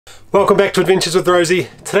Welcome back to Adventures with Rosy.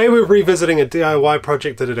 Today we're revisiting a DIY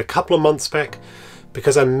project I did a couple of months back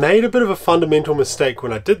because I made a bit of a fundamental mistake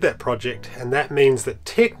when I did that project, and that means that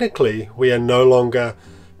technically we are no longer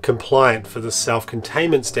compliant for the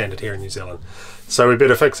self-containment standard here in New Zealand. So we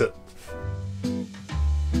better fix it.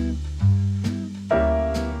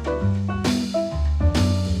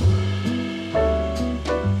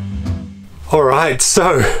 Alright,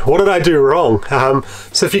 so what did I do wrong?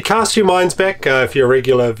 So if you cast your minds back, if you're a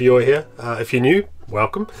regular viewer here, if you're new,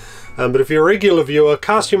 welcome. But if you're a regular viewer,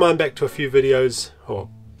 cast your mind back to a few videos, or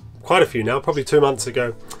quite a few now, probably 2 months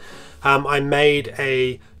ago. I made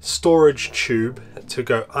a storage tube to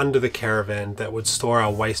go under the caravan that would store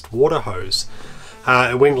our wastewater hose.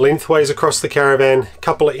 It went lengthways across the caravan, a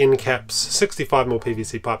couple of end caps, 65mm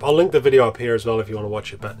PVC pipe. I'll link the video up here as well if you want to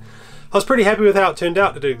watch it, but I was pretty happy with how it turned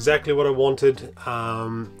out. It did exactly what I wanted.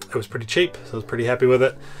 It was pretty cheap, so I was pretty happy with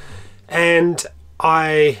it. And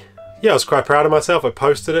I was quite proud of myself. I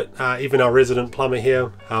posted it. Even our resident plumber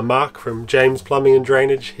here, Mark from James Plumbing and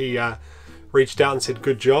Drainage, he reached out and said,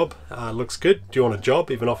 "Good job, looks good. Do you want a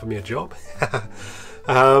job?" Even offered me a job.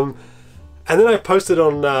 And then I posted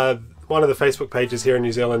on one of the Facebook pages here in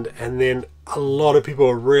New Zealand, and then a lot of people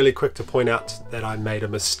were really quick to point out that I made a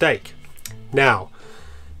mistake. Now,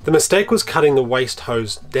 the mistake was cutting the waste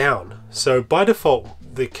hose down. So by default,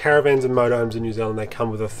 the caravans and motorhomes in New Zealand, they come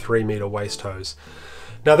with a 3-meter waste hose.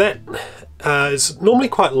 Now that is normally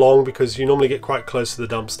quite long because you normally get quite close to the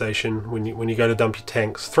dump station when you go to dump your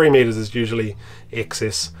tanks. 3 meters is usually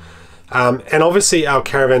excess. And obviously our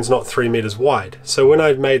caravan's not 3 meters wide. So when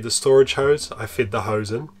I made the storage hose, I fed the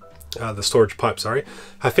hose in, the storage pipe, sorry.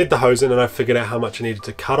 I fed the hose in and I figured out how much I needed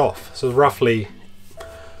to cut off. So roughly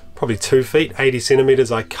probably 2 feet, 80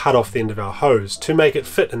 centimeters, I cut off the end of our hose to make it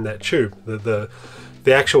fit in that tube. The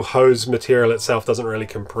actual hose material itself doesn't really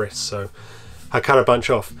compress, so I cut a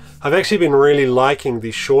bunch off. I've actually been really liking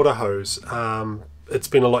the shorter hose. It's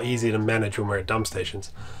been a lot easier to manage when we're at dump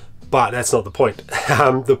stations, but that's not the point.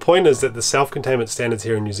 The point is that the self-containment standards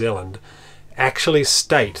here in New Zealand actually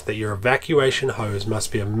state that your evacuation hose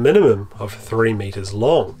must be a minimum of 3 meters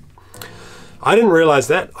long. I didn't realize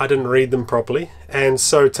that. I didn't read them properly, and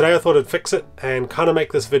so today I thought I'd fix it and kind of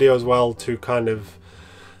make this video as well to kind of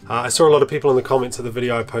I saw a lot of people in the comments of the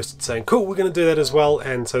video I posted saying, cool, we're going to do that as well.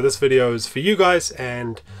 And so this video is for you guys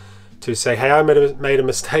and to say, hey, I made a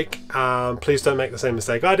mistake. Please don't make the same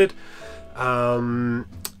mistake I did.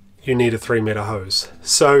 You need a 3-meter hose.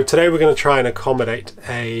 So today we're going to try and accommodate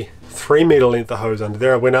a 3-meter length of hose under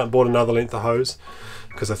there. I went out and bought another length of hose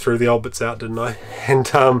because I threw the old bits out, didn't I?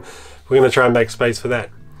 And we're going to try and make space for that.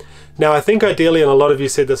 Now I think ideally, and a lot of you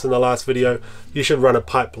said this in the last video, you should run a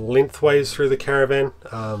pipe lengthways through the caravan.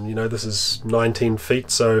 You know, this is 19 feet,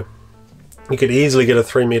 so you could easily get a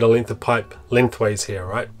 3-meter length of pipe lengthways here,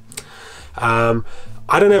 right? I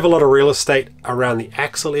don't have a lot of real estate around the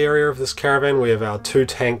axle area of this caravan. We have our 2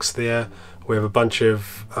 tanks there. We have a bunch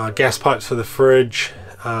of gas pipes for the fridge.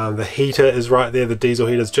 The heater is right there. The diesel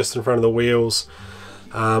heater is just in front of the wheels.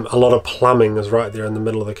 A lot of plumbing is right there in the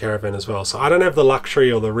middle of the caravan as well. So I don't have the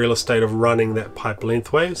luxury or the real estate of running that pipe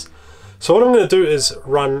lengthways. So what I'm going to do is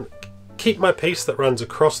keep my piece that runs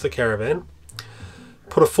across the caravan,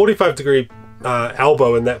 put a 45-degree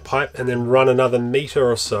elbow in that pipe, and then run another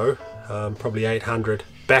meter or so, probably 800,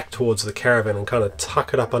 back towards the caravan and kind of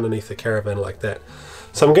tuck it up underneath the caravan like that.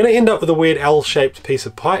 So I'm going to end up with a weird L-shaped piece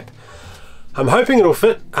of pipe. I'm hoping it'll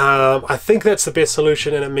fit. I think that's the best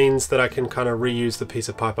solution, and it means that I can kind of reuse the piece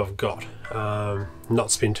of pipe I've got,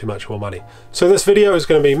 not spend too much more money. So this video is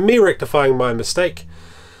going to be me rectifying my mistake.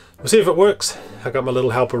 We'll see if it works. I got my little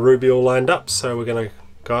helper Ruby all lined up, so we're going to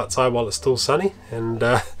go outside while it's still sunny and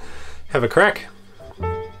have a crack.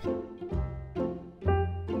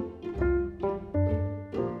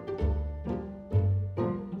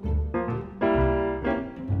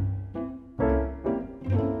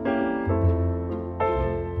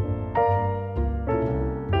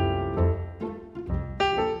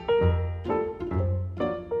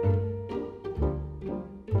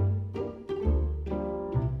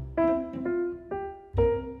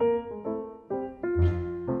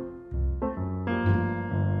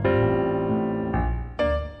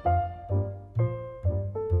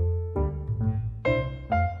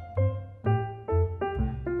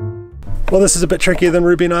 Well, this is a bit trickier than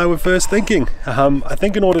Ruby and I were first thinking. I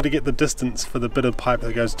think in order to get the distance for the bit of pipe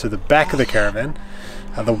that goes to the back of the caravan,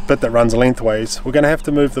 the bit that runs lengthways, we're going to have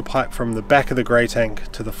to move the pipe from the back of the grey tank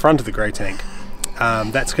to the front of the grey tank.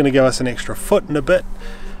 That's going to give us an extra foot and a bit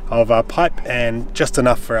of our pipe and just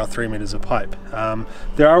enough for our 3 meters of pipe.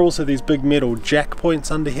 There are also these big metal jack points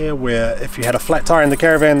under here where if you had a flat tire in the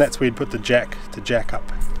caravan, that's where you'd put the jack to jack up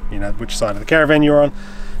you know, which side of the caravan you're on,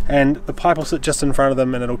 and the pipe will sit just in front of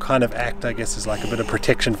them, and it'll kind of act, I guess, as like a bit of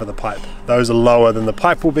protection for the pipe. Those are lower than the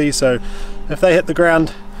pipe will be, so if they hit the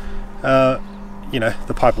ground, you know,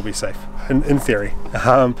 the pipe will be safe, in theory.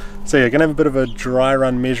 So yeah, gonna have a bit of a dry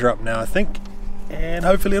run measure up now, I think, and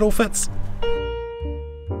hopefully it all fits.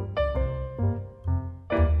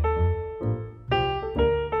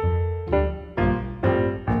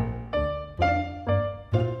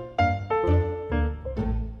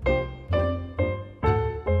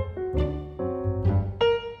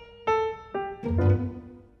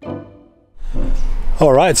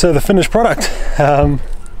 Alright, so the finished product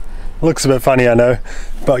looks a bit funny, I know,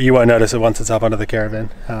 but you won't notice it once it's up under the caravan.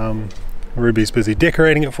 Ruby's busy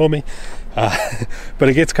decorating it for me, but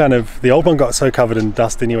it gets kind of, the old one got so covered in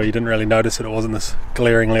dust anyway, you didn't really notice it. It wasn't this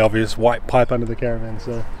glaringly obvious white pipe under the caravan.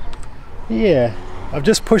 So yeah, I've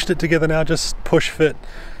just pushed it together now, just push fit.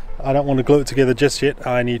 I don't want to glue it together just yet.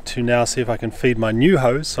 I need to now see if I can feed my new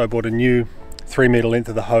hose. So I bought a new 3 meter length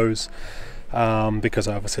of the hose, because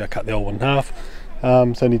obviously I cut the old one in half.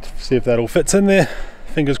 So I need to see if that all fits in there.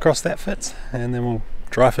 Fingers crossed that fits, and then we'll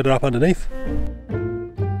dry fit it up underneath.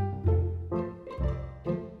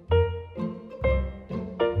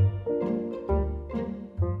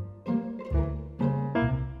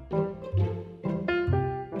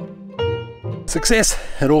 Success!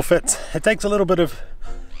 It all fits. It takes a little bit of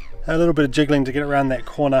jiggling to get around that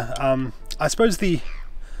corner. I suppose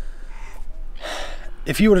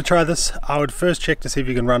if you were to try this, I would first check to see if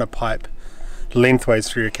you can run a pipe lengthways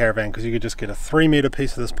through your caravan, because you could just get a 3 meter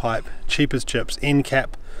piece of this pipe, cheap as chips, end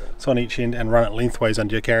cap, so on each end, and run it lengthways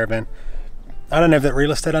under your caravan. I don't have that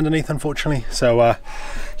real estate underneath, unfortunately, so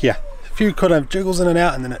yeah, a few kind of jiggles in and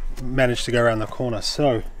out, and then it managed to go around the corner,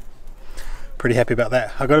 so pretty happy about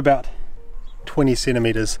that. I got about 20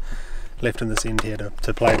 centimeters left in this end here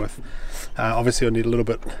to play with. Obviously I'll need a little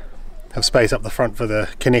bit of space up the front for the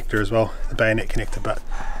connector as well, the bayonet connector, but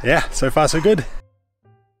yeah, so far so good.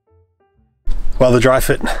 Well, the dry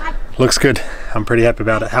fit looks good. I'm pretty happy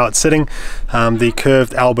about it, how it's sitting. The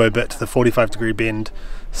curved elbow bit, the 45-degree bend,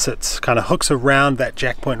 sits, kind of hooks around that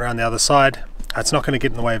jack point around the other side. It's not going to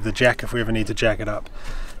get in the way of the jack if we ever need to jack it up.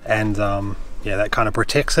 And yeah, that kind of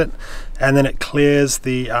protects it. And then it clears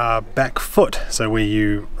the back foot, so where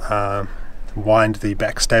you wind the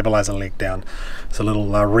back stabilizer leg down. It's a little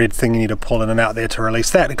red thing you need to pull in and out there to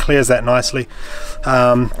release that. It clears that nicely.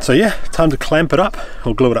 So yeah, time to clamp it up,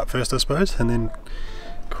 or glue it up first I suppose, and then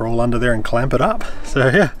crawl under there and clamp it up. So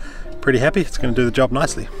yeah, pretty happy. It's going to do the job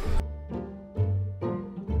nicely.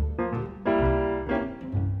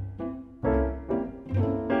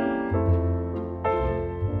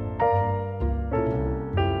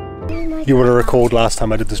 You would have recalled last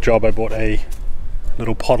time I did this job I bought a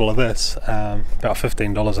little pottle of this, about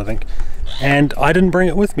 $15 I think, and I didn't bring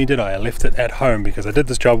it with me, did I? I left it at home because I did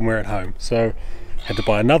this job when we were at home, so had to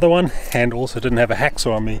buy another one, and also didn't have a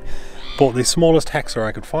hacksaw on me. Bought the smallest hacksaw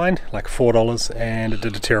I could find, like $4, and it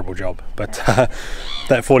did a terrible job, but that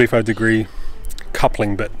 45-degree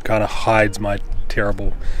coupling bit kind of hides my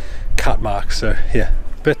terrible cut marks, so yeah,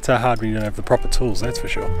 a bit hard when you don't have the proper tools, that's for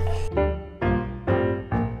sure.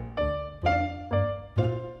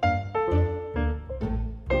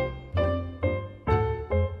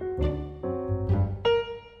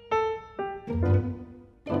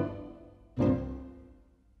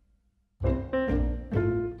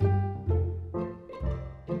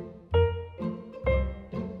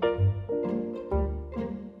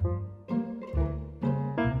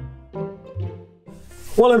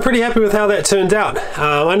 Well, I'm pretty happy with how that turned out.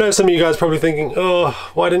 I know some of you guys are probably thinking,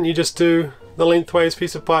 oh, why didn't you just do the lengthways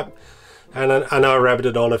piece of pipe? And I know I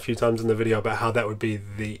rabbited on a few times in the video about how that would be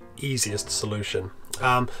the easiest solution.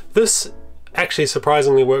 This actually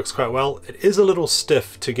surprisingly works quite well. It is a little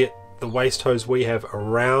stiff to get the waste hose we have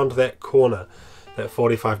around that corner, that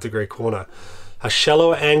 45-degree corner. A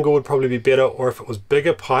shallower angle would probably be better, or if it was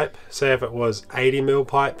bigger pipe, say if it was 80mm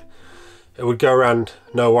pipe, it would go around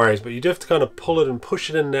no worries, but you do have to kind of pull it and push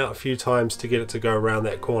it in and out a few times to get it to go around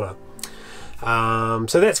that corner.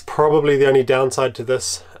 So that's probably the only downside to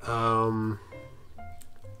this.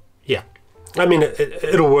 Yeah, I mean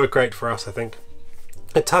it'll work great for us, I think.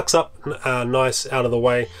 It tucks up nice out of the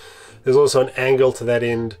way. There's also an angle to that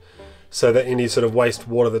end so that any sort of waste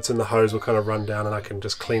water that's in the hose will kind of run down and I can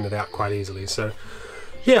just clean it out quite easily. So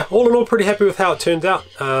yeah, all in all pretty happy with how it turned out.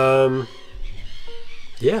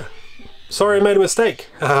 Yeah. Sorry I made a mistake.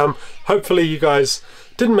 Hopefully you guys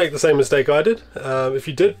didn't make the same mistake I did. If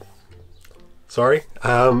you did, sorry.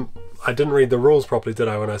 I didn't read the rules properly, did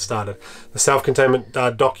I, when I started? The self-containment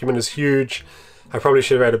document is huge. I probably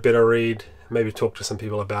should have had a better read, maybe talk to some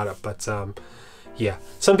people about it, but Yeah,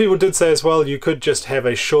 some people did say as well you could just have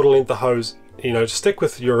a shorter length of hose, you know, stick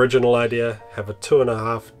with your original idea, have a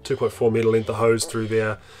 2.4 meter length of hose through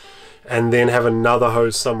there, and then have another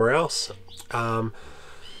hose somewhere else.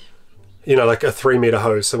 You know, like a 3 meter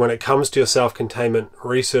hose. So when it comes to your self-containment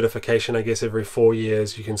recertification, I guess every 4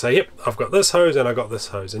 years, you can say, yep, I've got this hose and I got this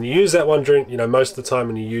hose. And you use that one during, you know, most of the time,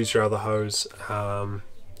 and you use your other hose,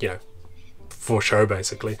 you know, for show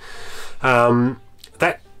basically.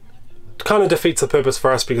 That kind of defeats the purpose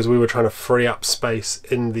for us, because we were trying to free up space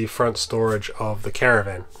in the front storage of the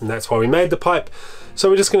caravan. And that's why we made the pipe. So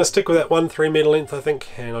we're just going to stick with that 1 3 meter length, I think,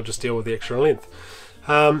 and I'll just deal with the extra length.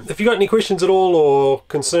 If you got any questions at all, or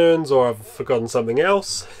concerns, or I've forgotten something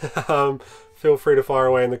else, feel free to fire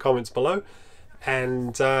away in the comments below.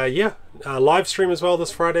 And yeah, live stream as well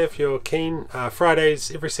this Friday if you're keen.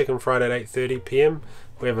 Fridays, every second Friday at 8:30 p.m.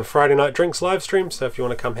 we have a Friday night drinks live stream, so if you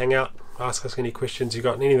want to come hang out, ask us any questions you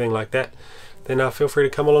got, anything like that, then feel free to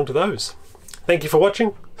come along to those. Thank you for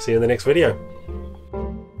watching. See you in the next video.